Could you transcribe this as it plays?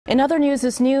In other news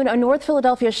this noon, a North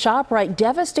Philadelphia ShopRite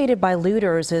devastated by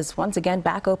looters is once again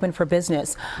back open for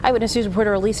business. Eyewitness News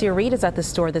reporter Alecia Reid is at the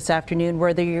store this afternoon,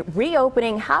 where the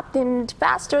reopening happened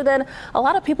faster than a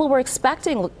lot of people were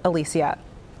expecting. Alecia.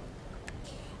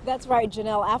 That's right,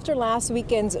 Janelle. After last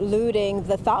weekend's looting,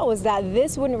 the thought was that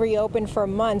this wouldn't reopen for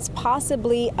months,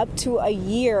 possibly up to a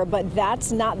year, but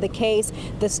that's not the case.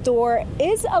 The store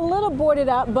is a little boarded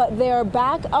up, but they're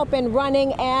back up and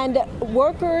running, and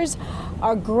workers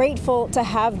are grateful to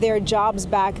have their jobs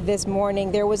back this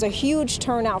morning. There was a huge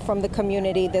turnout from the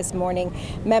community this morning.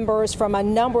 Members from a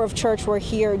number of churches were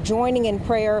here joining in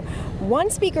prayer. One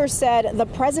speaker said the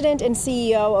president and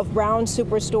CEO of Brown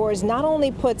Superstores not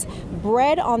only puts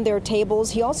bread on their tables,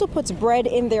 he also puts bread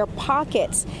in their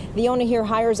pockets. The owner here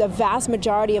hires a vast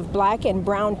majority of black and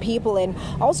brown people and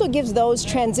also gives those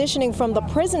transitioning from the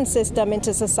prison system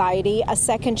into society a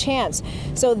second chance.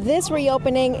 So this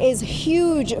reopening is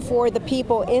huge for the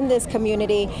people in this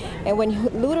community. And when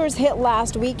looters hit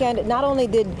last weekend, not only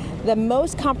did the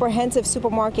most comprehensive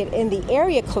supermarket in the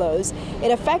area close, it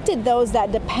affected those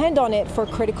that depend on it for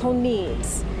critical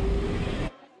needs.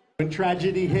 When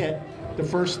tragedy hit, the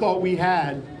first thought we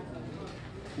had,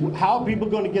 how are people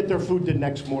going to get their food the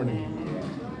next morning?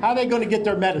 How are they going to get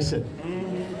their medicine?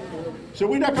 So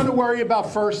we're not going to worry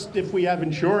about first if we have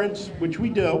insurance, which we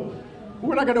do.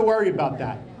 We're not going to worry about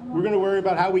that. We're going to worry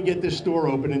about how we get this store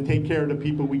open and take care of the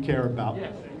people we care about.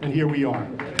 And here we are.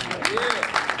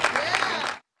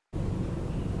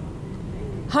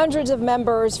 Hundreds of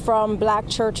members from black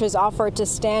churches offered to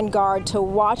stand guard to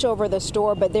watch over the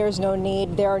store, but there's no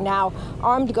need. There are now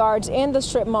armed guards in the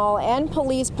strip mall and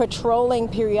police patrolling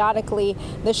periodically.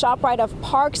 The ShopRite of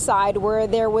Parkside, where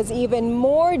there was even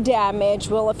more damage,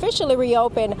 will officially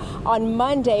reopen on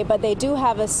Monday, but they do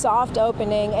have a soft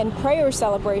opening and prayer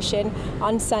celebration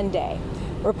on Sunday.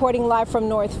 Reporting live from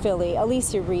North Philly,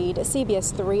 Alecia Reid,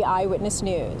 CBS 3 Eyewitness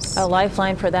News. A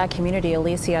lifeline for that community,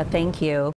 Alecia. Thank you.